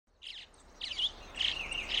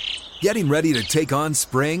Getting ready to take on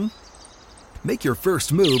spring? Make your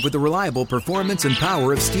first move with the reliable performance and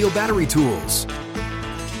power of Steel battery tools.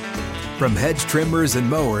 From hedge trimmers and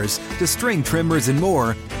mowers to string trimmers and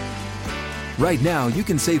more, right now you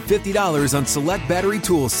can save $50 on select battery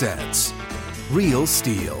tool sets. Real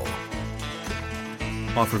Steel.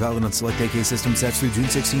 Offer valid on select AK system sets through June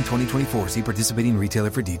 16, 2024. See participating retailer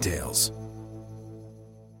for details.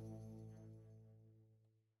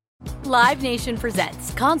 Live Nation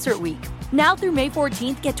presents Concert Week. Now through May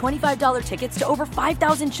 14th, get $25 tickets to over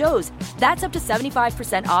 5,000 shows. That's up to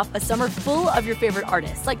 75% off a summer full of your favorite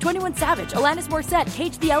artists like 21 Savage, Alanis Morissette,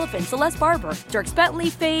 Cage the Elephant, Celeste Barber, Dierks Bentley,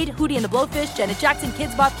 Fade, Hootie and the Blowfish, Janet Jackson,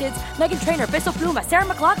 Kids Bop Kids, Meghan Trainor, Bissell Pluma, Sarah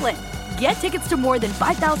McLachlan. Get tickets to more than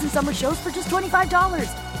 5,000 summer shows for just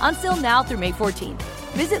 $25. On sale now through May 14th.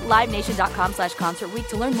 Visit LiveNation.com/Concert Week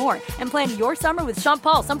to learn more and plan your summer with Sean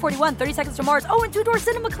Paul, Sum 41, 30 Seconds to Mars, and Two Door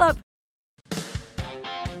Cinema Club.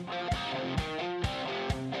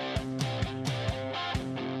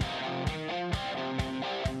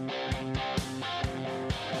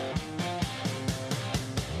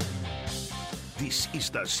 This is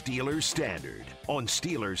the Steelers Standard on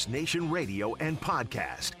Steelers Nation Radio and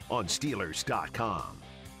podcast on Steelers.com.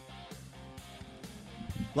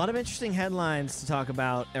 A lot of interesting headlines to talk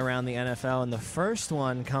about around the NFL, and the first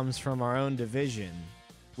one comes from our own division.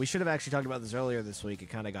 We should have actually talked about this earlier this week. It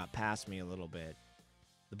kind of got past me a little bit.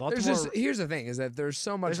 The Baltimore. Here's the thing: is that there's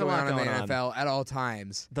so much going on in the NFL at all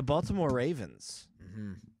times. The Baltimore Ravens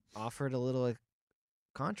offered a little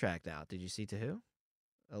contract out. Did you see to who?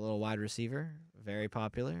 A little wide receiver, very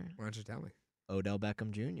popular. Why don't you tell me? Odell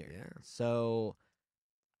Beckham Jr. Yeah. So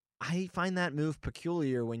I find that move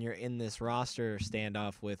peculiar when you're in this roster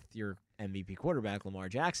standoff with your MVP quarterback, Lamar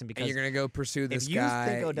Jackson, because and you're going to go pursue this guy. If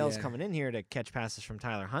you think Odell's coming in here to catch passes from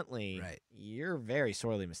Tyler Huntley, right, you're very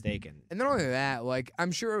sorely mistaken. And not only that, like,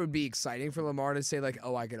 I'm sure it would be exciting for Lamar to say, like,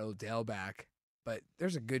 oh, I get Odell back. But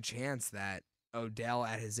there's a good chance that Odell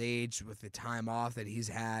at his age with the time off that he's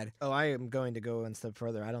had. Oh, I am going to go one step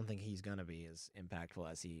further. I don't think he's going to be as impactful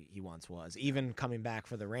as he once was, even coming back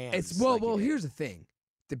for the Rams. Well, here's the thing.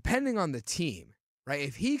 Depending on the team, right?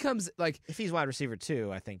 If he comes, like... If he's wide receiver too,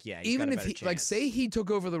 I think, yeah, he's even got a if better he, chance. like, say he took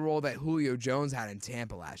over the role that Julio Jones had in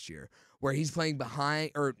Tampa last year, where he's playing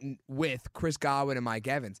behind or with Chris Godwin and Mike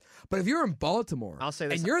Evans. But if you're in Baltimore, I'll say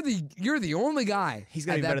this, and you're the only guy, he's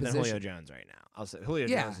going to be better than Julio Jones right now. I'll say Julio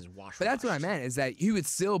Jones is washed. But that's what I meant, is that he would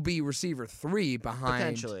still be receiver 3 behind.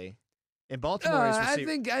 Potentially. In Baltimore, I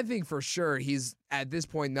think for sure he's at this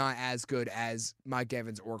point not as good as Mike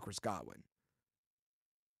Evans or Chris Godwin.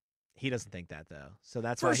 He doesn't think that, though. So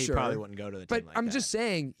that's why he probably wouldn't go to the team like that. But I'm just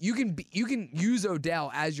saying, you can use Odell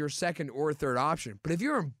as your second or third option. But if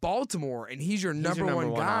you're in Baltimore and he's your number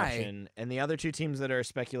one guy. Option, and the other two teams that are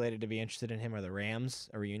speculated to be interested in him are the Rams,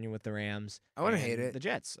 a reunion with the Rams. I wouldn't hate it. The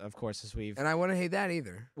Jets, of course, as we've. And I wouldn't hate that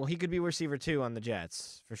either. Well, he could be receiver 2 on the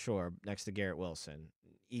Jets, for sure, next to Garrett Wilson.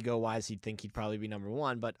 Ego-wise, he'd think he'd probably be number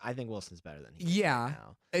 1, but I think Wilson's better than he is right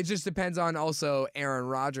now. It just depends on also Aaron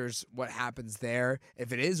Rodgers, what happens there.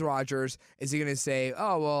 If it is Rodgers, is he going to say,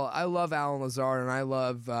 oh, well, I love Alan Lazard and I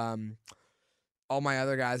love all my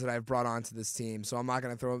other guys that I've brought onto this team, so I'm not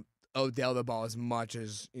going to throw Odell the ball as much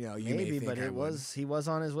as you may think but he was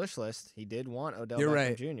on his wish list. He did want Odell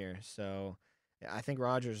Beckham Jr., so I think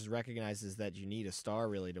Rodgers recognizes that you need a star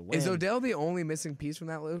really to win. Is Odell the only missing piece from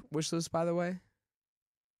that wish list, by the way?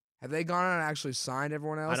 Have they gone on and actually signed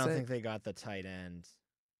everyone else? I don't think they got the tight end.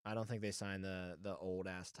 I don't think they signed the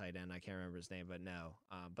old-ass tight end. I can't remember his name, but no.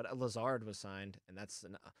 But Lazard was signed, and that's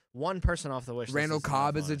one person off the wish list. Randall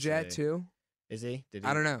Cobb is a Jet, too? Is he? Did he?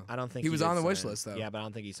 I don't know. I don't think he was on the wish list, though. Yeah, but I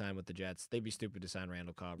don't think he signed with the Jets. They'd be stupid to sign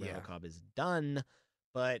Randall Cobb. Randall Cobb is done.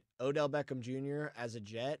 But Odell Beckham Jr. as a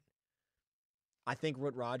Jet, I think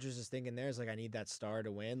what Rodgers is thinking there is, like, I need that star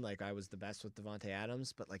to win. Like, I was the best with Devontae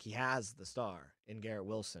Adams, but, like, he has the star in Garrett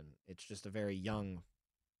Wilson. It's just a very young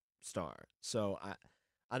star. So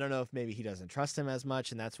I don't know if maybe he doesn't trust him as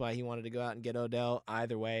much, and that's why he wanted to go out and get Odell.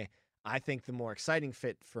 Either way, I think the more exciting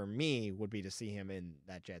fit for me would be to see him in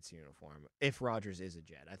that Jets uniform, if Rodgers is a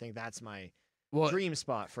Jet. I think that's my dream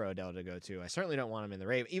spot for Odell to go to. I certainly don't want him in the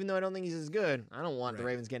Ravens. Even though I don't think he's as good, I don't want the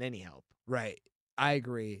Ravens getting any help. Right. I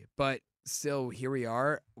agree. But still, here we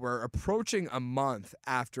are. We're approaching a month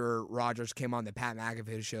after Rodgers came on the Pat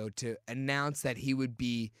McAfee show to announce that he would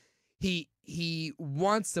be he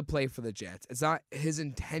wants to play for the Jets. It's not his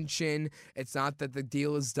intention. It's not that the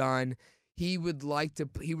deal is done. He would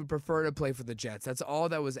prefer to play for the Jets. That's all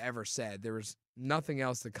that was ever said. There was nothing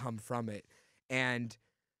else to come from it. And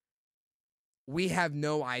we have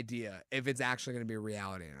no idea if it's actually going to be a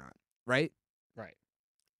reality or not. Right? Right.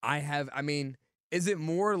 I mean, is it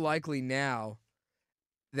more likely now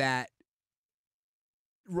that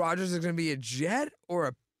Rodgers is going to be a Jet or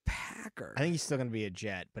a Packer? I think he's still going to be a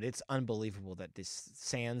Jet, but it's unbelievable that the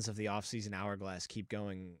sands of the offseason hourglass keep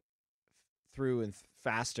going through and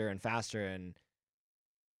faster and faster, and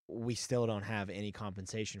we still don't have any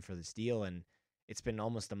compensation for this deal. And it's been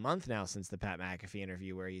almost a month now since the Pat McAfee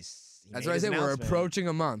interview where That's what I said. We're approaching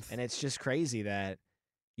a month. And it's just crazy that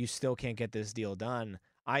you still can't get this deal done.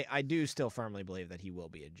 I do still firmly believe that he will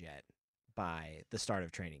be a Jet by the start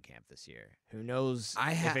of training camp this year. Who knows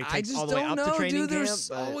if it takes all the way up to training camp. There's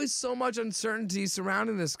always so much uncertainty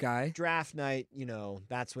surrounding this guy. Draft night,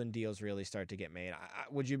 that's when deals really start to get made.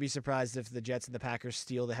 Would you be surprised if the Jets and the Packers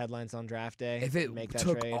steal the headlines on draft day? If it make that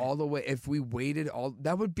took trade? all the way, if we waited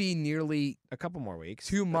that would be nearly a couple more weeks.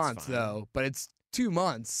 2 months, though. But it's 2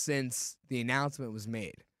 months since the announcement was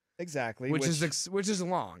made. Exactly. Which is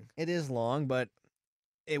long. It is long, but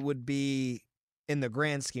it would be, in the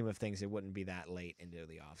grand scheme of things, it wouldn't be that late into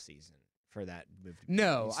the offseason for that move.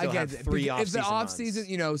 No, I get it. If the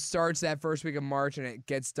offseason, months. Starts that first week of March and it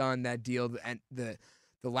gets done, that deal, and the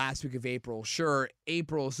last week of April, sure,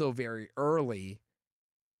 April is so very early.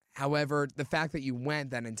 However, the fact that you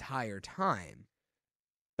went that entire time.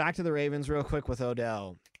 Back to the Ravens real quick with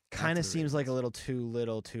Odell. Kind of seems like a little too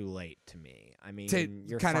late to me. I mean,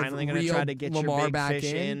 you're finally going to try to get Lamar your big back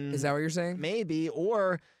fish in. Is that what you're saying? Maybe.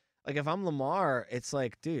 Or, like, if I'm Lamar, it's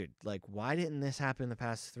like, dude, like, why didn't this happen in the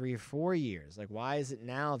past 3 or 4 years? Like, why is it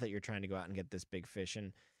now that you're trying to go out and get this big fish?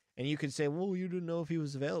 And you could say, well, you didn't know if he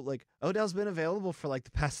was available. Like, Odell's been available for, like,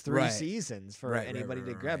 the past 3 seasons for anybody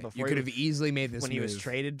to grab. Before you could have easily made this when move. He was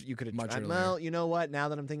traded, you could have tried. Well, you know what? Now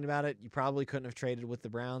that I'm thinking about it, you probably couldn't have traded with the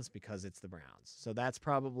Browns because it's the Browns. So that's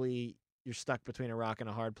probably, you're stuck between a rock and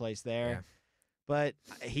a hard place there. Yeah. But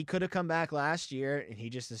he could have come back last year, and he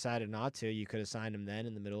just decided not to. You could have signed him then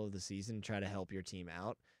in the middle of the season and try to help your team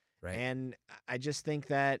out. Right. And I just think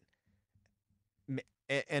that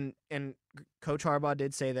and Coach Harbaugh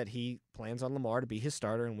did say that he plans on Lamar to be his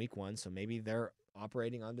starter in week 1, so maybe they're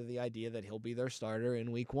operating under the idea that he'll be their starter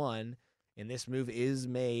in week 1, and this move is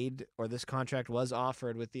made, or this contract was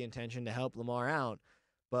offered with the intention to help Lamar out.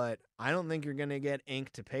 But I don't think you're going to get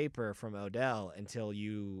ink to paper from Odell until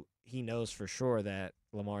he knows for sure that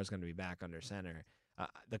Lamar is going to be back under center.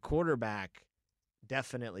 The quarterback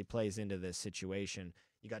definitely plays into this situation.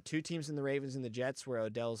 You got 2 teams in the Ravens and the Jets where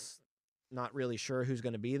Odell's not really sure who's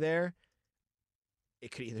going to be there.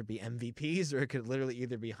 It could either be MVPs or it could literally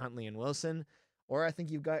either be Huntley and Wilson. Or I think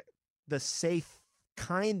you've got the safe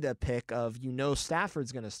kind of pick of,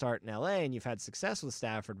 Stafford's going to start in L.A. and you've had success with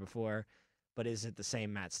Stafford before. But is it the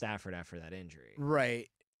same Matt Stafford after that injury? Right.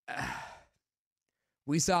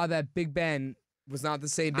 We saw that Big Ben was not the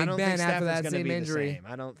same Big Ben after that same injury.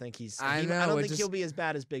 I don't think he's. I don't think he'll be as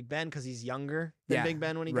bad as Big Ben because he's younger than Big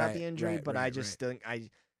Ben when he got the injury. But I just think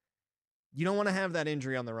you don't want to have that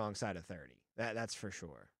injury on the wrong side of 30. That's for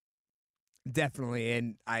sure. Definitely,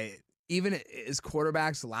 and even as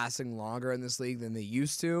quarterbacks lasting longer in this league than they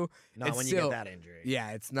used to. Not when you get that injury.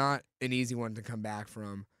 Yeah, it's not an easy one to come back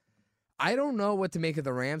from. I don't know what to make of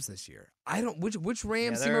the Rams this year. Which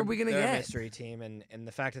Rams team are we going to get? They're a mystery team, and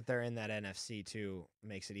the fact that they're in that NFC too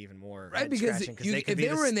makes it even more right. Because if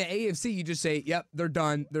they were in the AFC, you just say, "Yep, they're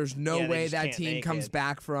done." There's no way that team comes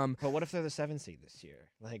back from. But what if they're the 7th seed this year?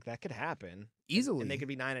 Like that could happen easily, and they could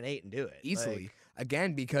be 9-8 and do it easily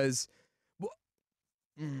again because,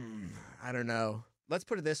 I don't know. Let's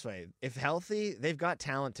put it this way: if healthy, they've got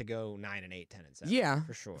talent to go 9-8, 10-7. Yeah,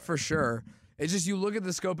 for sure. It's just you look at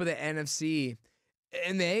the scope of the NFC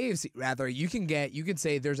and the AFC. Rather, you can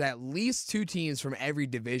say there's at least 2 teams from every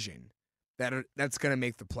division that's going to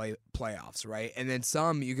make the playoffs, right? And then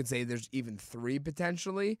some you can say there's even 3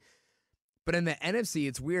 potentially. But in the NFC,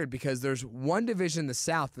 it's weird because there's one division in the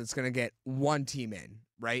South that's going to get 1 team in,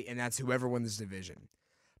 right? And that's whoever wins this division.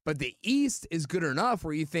 But the East is good enough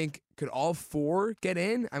where you think, could all 4 get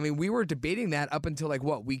in? I mean, we were debating that up until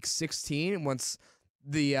week 16 once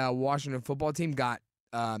the Washington football team got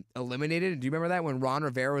eliminated. Do you remember that when Ron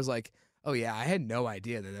Rivera was like, oh, yeah, I had no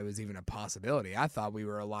idea that was even a possibility. I thought we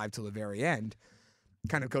were alive till the very end.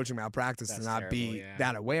 Kind of coaching malpractice to not be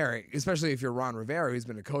that aware, especially if you're Ron Rivera, who's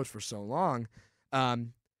been a coach for so long.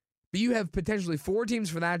 But you have potentially 4 teams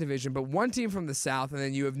from that division, but 1 team from the South, and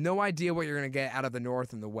then you have no idea what you're going to get out of the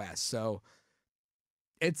North and the West. So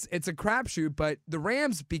it's a crapshoot, but the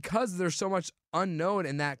Rams, because there's so much unknown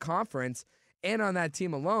in that conference and on that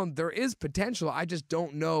team alone, there is potential. I just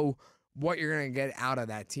don't know what you're going to get out of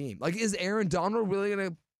that team. Like, is Aaron Donald really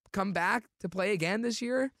going to come back to play again this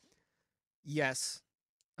year? Yes.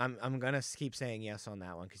 I'm going to keep saying yes on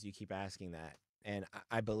that one because you keep asking that. and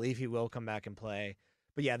I believe he will come back and play.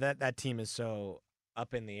 But yeah, that team is so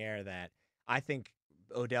up in the air that I think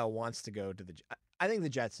Odell wants to go to the. I think the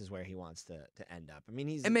Jets is where he wants to end up. I mean,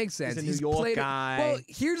 it makes sense. He's a New York guy. Well,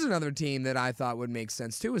 here's another team that I thought would make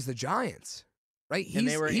sense too: is the Giants. Right, and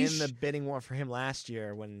they were in the bidding war for him last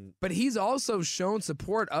year But he's also shown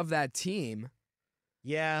support of that team.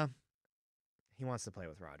 Yeah, he wants to play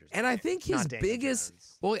with Rodgers. And I think his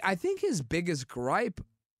biggest gripe,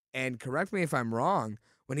 and correct me if I'm wrong,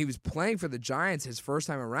 when he was playing for the Giants his first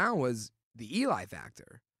time around was the Eli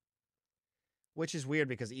factor. Which is weird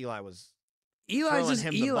because Eli's just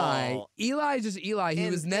Eli. Eli's just Eli. He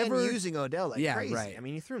was never using Odell like crazy. Right. I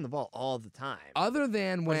mean, he threw him the ball all the time. Other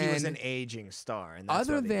than when he was an aging star.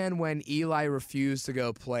 And when Eli refused to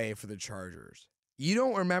go play for the Chargers. You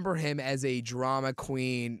don't remember him as a drama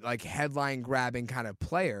queen, like headline grabbing kind of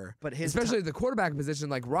player, but especially at the quarterback position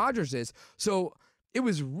like Rodgers is. So it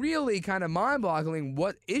was really kind of mind-boggling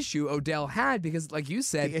what issue Odell had because, like you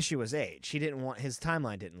said, the issue was age. His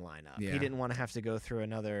timeline didn't line up. Yeah. He didn't want to have to go through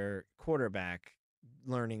another quarterback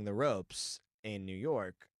learning the ropes in New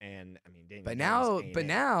York. And I mean, but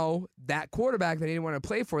now that quarterback that he didn't want to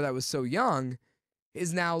play for that was so young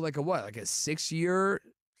is now like a 6-year,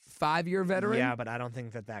 5-year veteran. Yeah, but I don't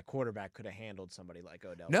think that quarterback could have handled somebody like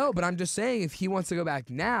Odell. No, but I'm just saying if he wants to go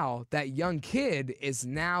back now, that young kid is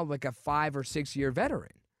now like a 5 or 6 year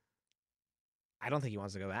veteran. I don't think he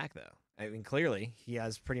wants to go back though. I mean, clearly he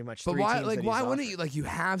has pretty much. But three why? teams Like, that why he's wouldn't offered. you? Like, you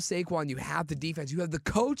have Saquon, you have the defense, you have the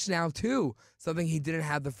coach now too. Something he didn't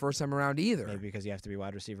have the first time around either. Maybe because you have to be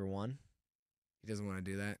wide receiver 1. He doesn't want to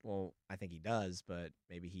do that. Well, I think he does, but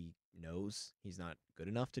maybe he knows he's not good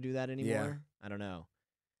enough to do that anymore. Yeah. I don't know.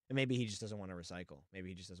 And maybe he just doesn't want to recycle. Maybe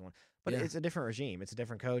he just doesn't want. But Yeah. it's a different regime. It's a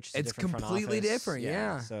different coach. It's a It's different front completely office. different,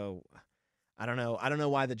 yeah. So I don't know. I don't know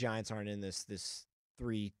why the Giants aren't in this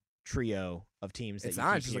 3 trio of teams. It's that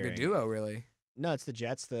not you it's keep just like a hearing. duo, really. No, it's the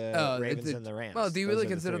Jets, the Ravens, and the Rams. Well, do you Those really are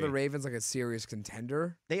the consider the 3. Ravens like a serious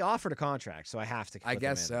contender? They offered a contract, so I have to. I put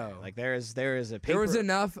guess them in there. so. Like there is a paper. There was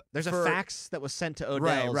enough. There's for, a fax that was sent to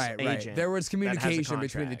Odell's right. agent. There was that has a communication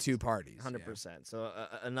between the contract. two parties. 100%. So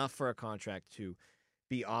enough for a contract to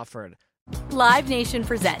be offered. Live Nation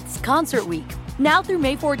presents Concert Week. Now through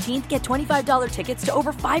May 14th, get $25 tickets to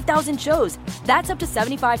over 5,000 shows. That's up to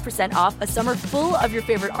 75% off a summer full of your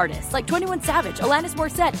favorite artists like 21 Savage, Alanis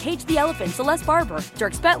Morissette, Cage the Elephant, Celeste Barber,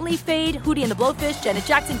 Dierks Bentley, Fade, Hootie and the Blowfish, Janet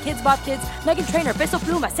Jackson, Kids Bop Kids, Meghan Trainor, Peso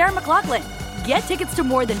Pluma, Sarah McLachlan. Get tickets to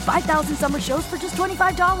more than 5,000 summer shows for just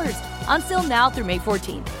 $25. Until now through May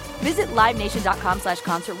 14th. Visit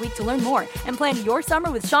LiveNation.com/Concert Week to learn more and plan your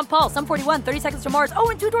summer with Sean Paul, Sum 41, 30 Seconds to Mars,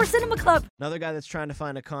 and Two Door Cinema Club. Another guy that's trying to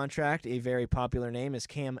find a contract, a very popular name, is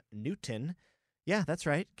Cam Newton. Yeah, that's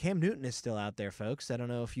right. Cam Newton is still out there, folks. I don't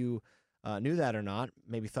know if you knew that or not.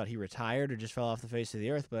 Maybe thought he retired or just fell off the face of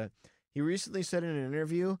the earth, but he recently said in an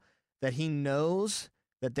interview that he knows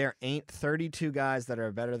that there ain't 32 guys that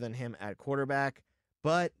are better than him at quarterback,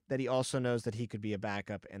 but that he also knows that he could be a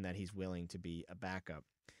backup and that he's willing to be a backup.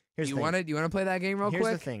 You want to play that game real Here's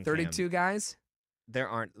quick? The thing, 32 guys?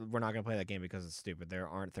 We're not going to play that game because it's stupid. There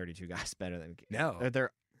aren't 32 guys better than No.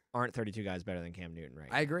 There aren't 32 guys better than Cam Newton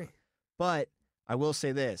right now. I agree. But I will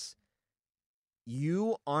say this.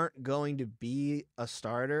 You aren't going to be a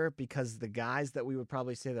starter because the guys that we would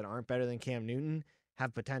probably say that aren't better than Cam Newton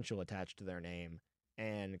have potential attached to their name.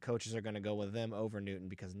 And coaches are going to go with them over Newton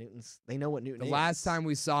because they know what Newton is. The last time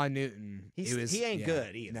we saw Newton, he ain't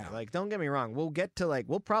good either. No. Like, don't get me wrong. We'll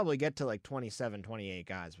probably get to like 27, 28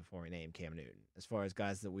 guys before we name Cam Newton as far as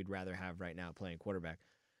guys that we'd rather have right now playing quarterback.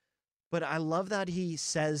 But I love that he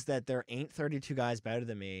says that there ain't 32 guys better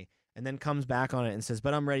than me and then comes back on it and says,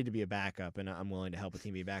 but I'm ready to be a backup and I'm willing to help a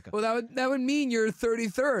team be a backup. Well, that would mean you're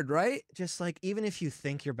 33rd, right? Just like, even if you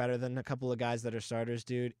think you're better than a couple of guys that are starters,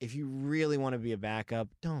 dude, if you really want to be a backup,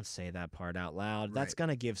 don't say that part out loud. That's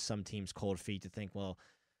going to give some teams cold feet to think, well,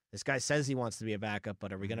 this guy says he wants to be a backup,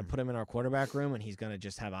 but are we going to put him in our quarterback room and he's going to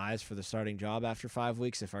just have eyes for the starting job after 5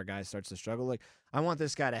 weeks if our guy starts to struggle? Like, I want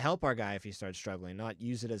this guy to help our guy if he starts struggling, not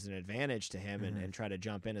use it as an advantage to him and try to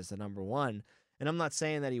jump in as the number one. And I'm not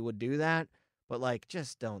saying that he would do that, but like,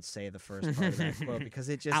 just don't say the first part of that quote because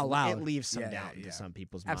it just it leaves some doubt into some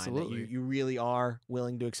people's mind that you really are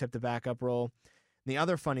willing to accept the backup role. And the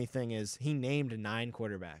other funny thing is he named 9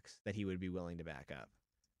 quarterbacks that he would be willing to back up.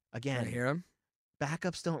 Again, I hear him.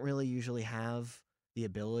 Backups don't really usually have the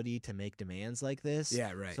ability to make demands like this.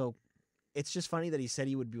 Yeah, right. So it's just funny that he said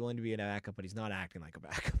he would be willing to be a backup, but he's not acting like a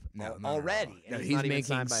backup No, already. No, And he's not even making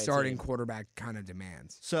signed by a starting team. quarterback kind of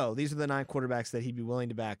demands. So these are the 9 quarterbacks that he'd be willing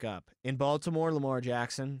to back up. In Baltimore, Lamar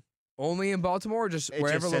Jackson. Only in Baltimore or just It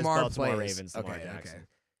wherever just says Lamar Baltimore plays? Ravens, Lamar Jackson. Okay.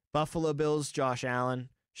 Buffalo Bills, Josh Allen.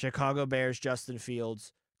 Chicago Bears, Justin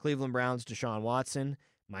Fields. Cleveland Browns, Deshaun Watson.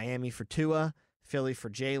 Miami for Tua. Philly for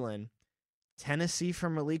Jalen. Tennessee for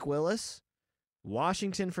Malik Willis.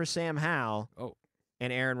 Washington for Sam Howell. Oh.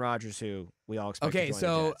 And Aaron Rodgers, who we all expect to Okay, join the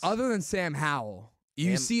so Jets. other than Sam Howell,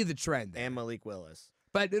 you see the trend there. And Malik Willis.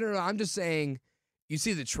 But no, I'm just saying you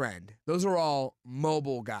see the trend. Those are all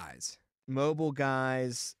mobile guys. Mobile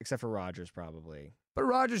guys, except for Rodgers, probably. But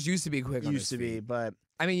Rodgers used to be quick on his feet. But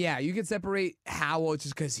I mean, yeah, you can separate Howell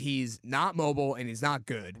just because he's not mobile and he's not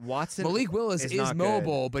good. Watson, Malik Willis is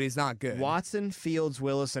mobile, but he's not good. Watson, Fields,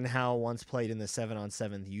 Willis, and Howell once played in the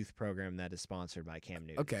 7-on-7 youth program that is sponsored by Cam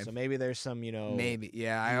Newton. Okay. So maybe there's some, Maybe,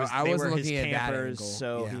 yeah. I they wasn't were his looking at that campers, angle.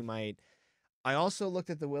 so Yeah. he might. I also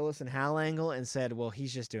looked at the Willis and Howell angle and said, well,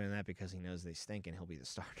 he's just doing that because he knows they stink and he'll be the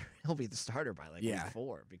starter. He'll be the starter by week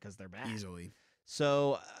 4 because they're bad. Easily.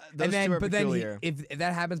 So those two are peculiar. Then if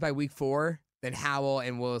that happens by week 4, then Howell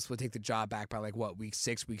and Willis would take the job back by week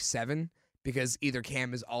 6, week 7, because either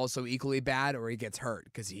Cam is also equally bad or he gets hurt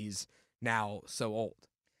because he's now so old.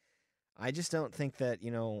 I just don't think that,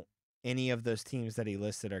 any of those teams that he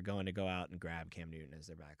listed are going to go out and grab Cam Newton as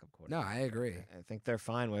their backup quarterback. No, I agree. I think they're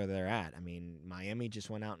fine where they're at. I mean, Miami just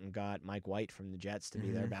went out and got Mike White from the Jets to be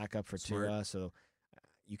their backup for Tua, so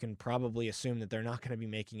you can probably assume that they're not going to be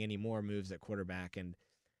making any more moves at quarterback. And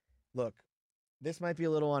look, this might be a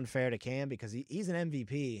little unfair to Cam because he's an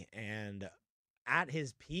MVP, and at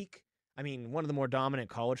his peak, I mean, one of the more dominant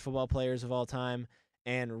college football players of all time,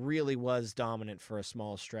 and really was dominant for a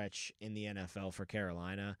small stretch in the NFL for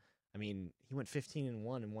Carolina. I mean, he went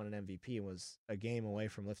 15-1 and won an MVP and was a game away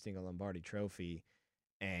from lifting a Lombardi trophy.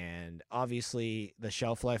 And obviously, the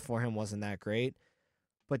shelf life for him wasn't that great.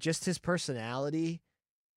 But just his personality,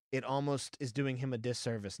 it almost is doing him a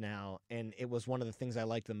disservice now. And it was one of the things I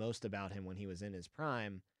liked the most about him when he was in his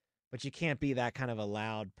prime. But you can't be that kind of a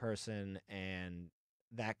loud person and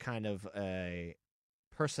that kind of a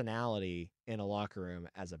personality in a locker room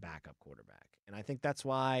as a backup quarterback. And I think that's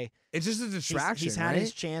why it's just a distraction. He's had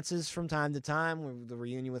his chances from time to time. The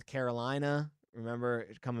reunion with Carolina, remember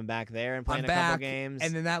coming back there and playing a couple games.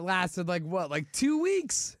 And then that lasted 2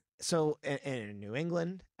 weeks. So in New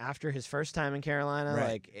England, after his first time in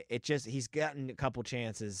Carolina, he's gotten a couple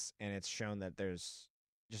chances, and it's shown that there's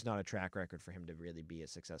just not a track record for him to really be a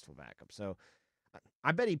successful backup. So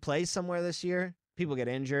I bet he plays somewhere this year. People get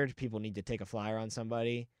injured. People need to take a flyer on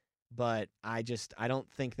somebody. But I don't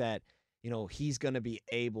think that, he's going to be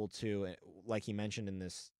able to, like he mentioned in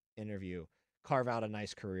this interview, carve out a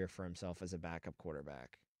nice career for himself as a backup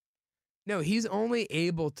quarterback. No, he's only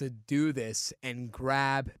able to do this and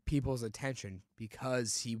grab people's attention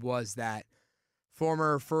because he was that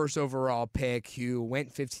former first overall pick who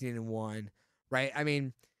went 15-1, right? I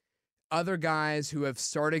mean, other guys who have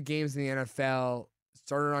started games in the NFL,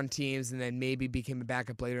 started on teams, and then maybe became a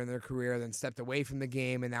backup later in their career, then stepped away from the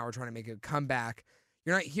game, and now we're trying to make a comeback.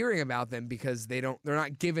 You're not hearing about them because they're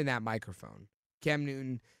not given that microphone. Cam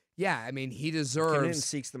Newton, yeah, I mean, he deserves. Cam Newton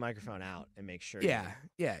seeks the microphone out and makes sure. Yeah.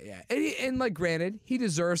 And granted, he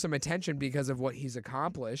deserves some attention because of what he's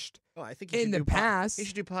accomplished. Oh, I think in the past, he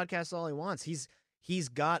should do podcasts all he wants. He's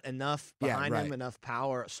got enough behind him, enough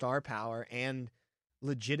power, star power, and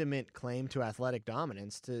legitimate claim to athletic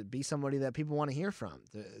dominance to be somebody that people want to hear from.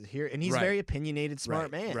 And he's a very opinionated,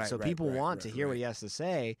 smart man. So people want to hear what he has to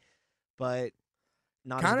say, but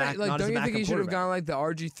not kind as of not don't as a you think he should have quarterback.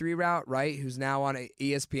 gone the RG3 route, right? Who's now on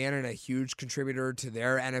ESPN and a huge contributor to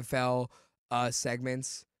their NFL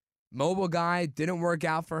segments. Mobile guy, didn't work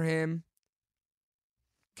out for him.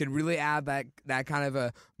 Could really add that kind of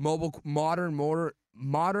a modern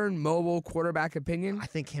mobile quarterback opinion. I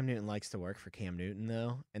think Cam Newton likes to work for Cam Newton,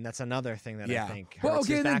 though, and that's another thing that I think. Well,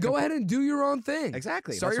 okay, then go ahead and do your own thing.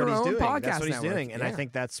 Exactly, start that's your what own he's doing. podcast. That's what he's network. doing, and I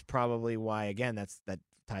think that's probably why. Again, that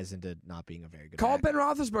ties into not being a very good. Call backup. Ben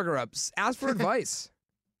Roethlisberger up. Ask for advice.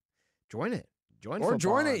 Join it.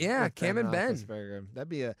 Join it. Yeah, Cam and Ben. Roethlisberger. That'd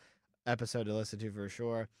be a episode to listen to for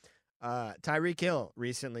sure. Tyreek Hill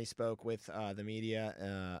recently spoke with the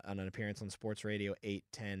media on an appearance on Sports Radio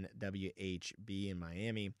 810 WHB in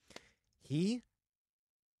Miami. He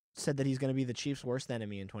said that he's going to be the Chiefs' worst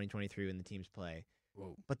enemy in 2023 when the teams play.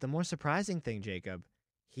 Whoa. But the more surprising thing, Jacob,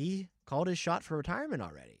 he called his shot for retirement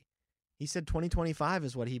already. He said 2025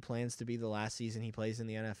 is what he plans to be the last season he plays in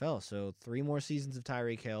the NFL. So 3 more seasons of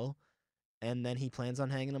Tyreek Hill, and then he plans on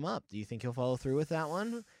hanging him up. Do you think he'll follow through with that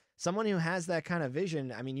one? Someone who has that kind of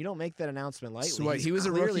vision, I mean, you don't make that announcement lightly. So he was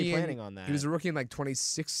clearly planning on that. He was a rookie in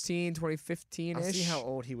 2016, 2015-ish. I'll see how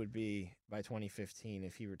old he would be by 2015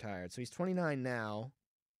 if he retired. So he's 29 now.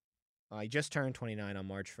 He just turned 29 on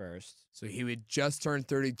March 1st. So he would just turn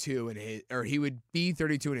 32 he would be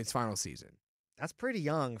 32 in his final season. That's pretty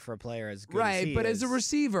young for a player as good right, as he but is. as a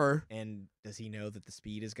receiver, and does he know that the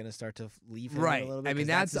speed is going to start to leave him right? a little bit? I mean,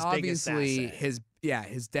 'Cause that's obviously his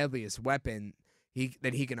his deadliest weapon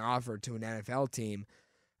that he can offer to an NFL team.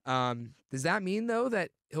 Does that mean though that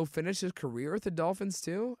he'll finish his career with the Dolphins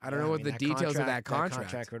too? I don't know what the details of that contract. That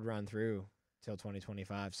contract would run through till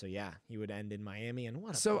 2025. So yeah, he would end in Miami, and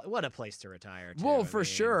what a place to retire. Too. Well, for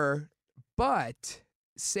sure, but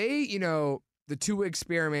say the two-way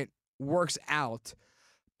experiment works out,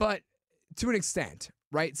 but to an extent,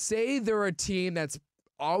 right? Say they're a team that's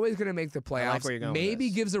always going to make the playoffs, I like where you're going maybe with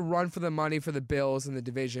this. gives a run for the money for the Bills in the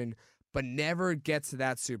division, but never gets to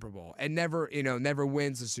that Super Bowl and never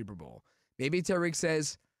wins the Super Bowl. Maybe Tyreek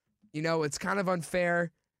says, it's kind of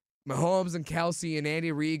unfair. Mahomes and Kelsey and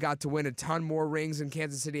Andy Reid got to win a ton more rings in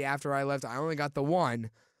Kansas City after I left. I only got the one.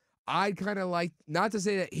 I'd kind of like, not to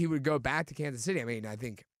say that he would go back to Kansas City. I mean,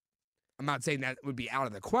 I'm not saying that would be out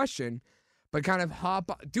of the question, but kind of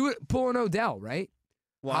pull an Odell, right?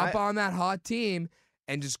 Well, hop on that hot team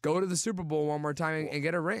and just go to the Super Bowl one more time and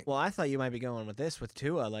get a ring. Well, I thought you might be going with this with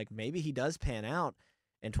Tua. Like maybe he does pan out.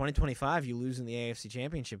 In 2025, you lose in the AFC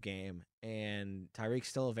Championship game, and Tyreek's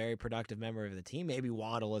still a very productive member of the team. Maybe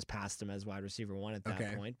Waddle has passed him as wide receiver 1 at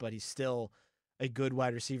that point, but he's still a good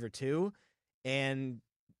wide receiver 2. And,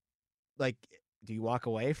 do you walk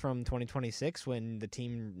away from 2026 when the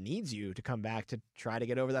team needs you to come back to try to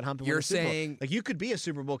get over that hump? And You're saying you could be a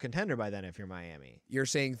Super Bowl contender by then if you're Miami. You're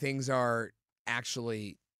saying things are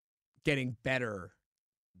actually getting better.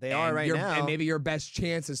 They are right now. And maybe your best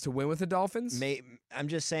chance is to win with the Dolphins? I'm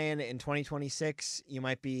just saying in 2026, you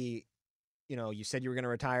might be, you said you were going to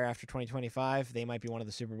retire after 2025. They might be one of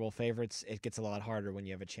the Super Bowl favorites. It gets a lot harder when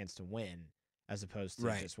you have a chance to win as opposed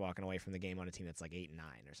to just walking away from the game on a team that's like 8-9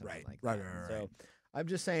 or something like that. Right. So I'm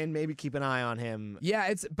just saying maybe keep an eye on him.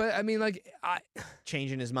 Yeah, but I mean,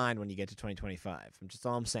 changing his mind when you get to 2025. Just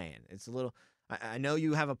all I'm saying. It's a little, I know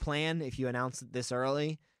you have a plan if you announce it this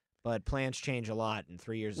early. But plans change a lot, and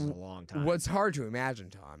 3 years is a long time. What's hard to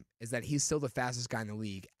imagine, Tom, is that he's still the fastest guy in the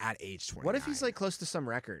league at age 29. What if he's close to some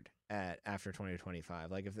record after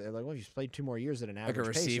 2025? If they're like, well, if he's played 2 more years at an average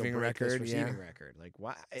receiving record, record.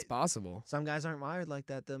 Why? It's possible. Some guys aren't wired like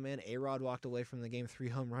that, though, man. A-Rod walked away from the game 3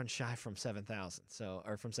 home runs shy from 7,000.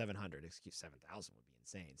 Or from 700. 7,000 would be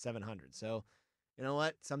insane. 700. So, you know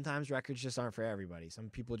what? Sometimes records just aren't for everybody.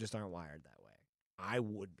 Some people just aren't wired that way. I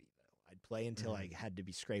would be. I'd play until I had to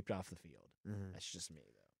be scraped off the field. That's just me,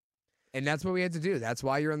 though. And that's what we had to do. That's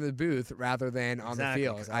why you're in the booth rather than on the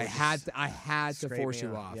field. I had to force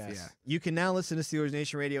you off. Yes. Yeah. You can now listen to Steelers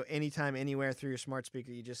Nation Radio anytime, anywhere through your smart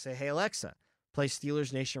speaker. You just say, "Hey Alexa, play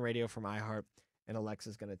Steelers Nation Radio from iHeart," and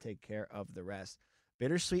Alexa's going to take care of the rest.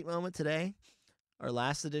 Bittersweet moment today. Our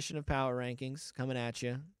last edition of Power Rankings coming at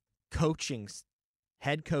you.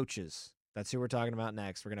 Head coaches. That's who we're talking about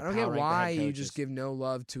next. We're going to I don't get why you just give no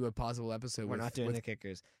love to a possible episode. We're not doing the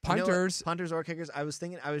kickers. Punters. Punters or kickers. I was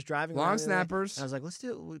driving long snappers. I was like,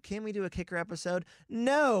 can we do a kicker episode?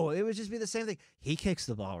 No, it would just be the same thing. He kicks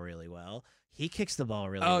the ball really well.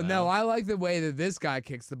 Oh, no, I like the way that this guy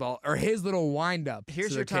kicks the ball, or his little wind-up.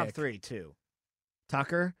 Here's your top 3, too.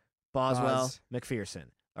 Tucker, Boswell, McPherson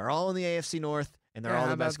are all in the AFC North, and they're all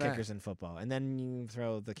the best kickers in football. And then you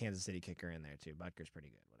throw the Kansas City kicker in there, too. Butker's pretty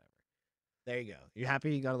good. There you go. You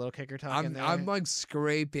happy? You got a little kicker talk in there? I'm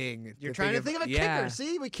scraping. You're trying to think of a kicker.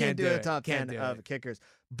 See, we can't do a top 10 of kickers.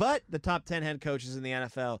 But the top 10 head coaches in the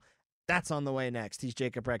NFL, that's on the way next. He's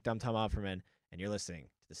Jacob Recht. I'm Tom Opperman, and you're listening to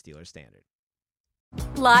the Steelers Standard.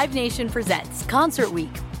 Live Nation presents Concert Week.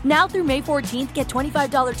 Now through May 14th, get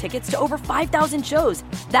 $25 tickets to over 5,000 shows.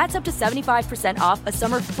 That's up to 75% off a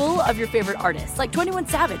summer full of your favorite artists like 21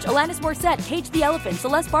 Savage, Alanis Morissette, Cage the Elephant,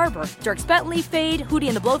 Celeste Barber, Dierks Bentley, Fade, Hootie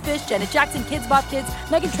and the Blowfish, Janet Jackson, Kids Bop Kids,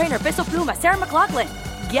 Meghan Trainor, Bissell Pluma, Sarah McLachlan.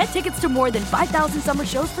 Get tickets to more than 5,000 summer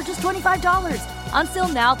shows for just $25. Until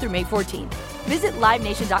now through May 14th. Visit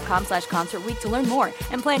LiveNation.com/concertweek to learn more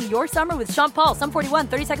and plan your summer with Sean Paul, Sum 41,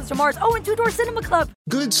 30 Seconds to Mars, and Two Door Cinema Club.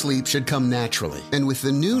 Good sleep should come naturally, and with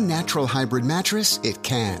the new Natural Hybrid mattress, it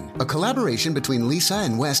can. A collaboration between Lisa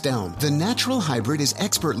and West Elm, the Natural Hybrid is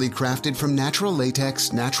expertly crafted from natural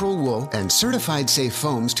latex, natural wool, and certified safe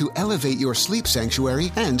foams to elevate your sleep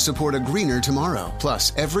sanctuary and support a greener tomorrow.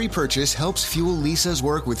 Plus, every purchase helps fuel Lisa's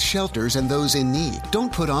work with shelters and those in need.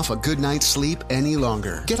 Don't put off a good night's sleep any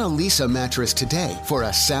longer. Get a Lisa mattress today for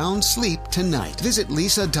a sound sleep tonight. Visit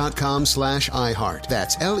lisa.com/iHeart.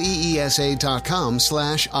 That's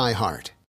LEESA.com/iHeart.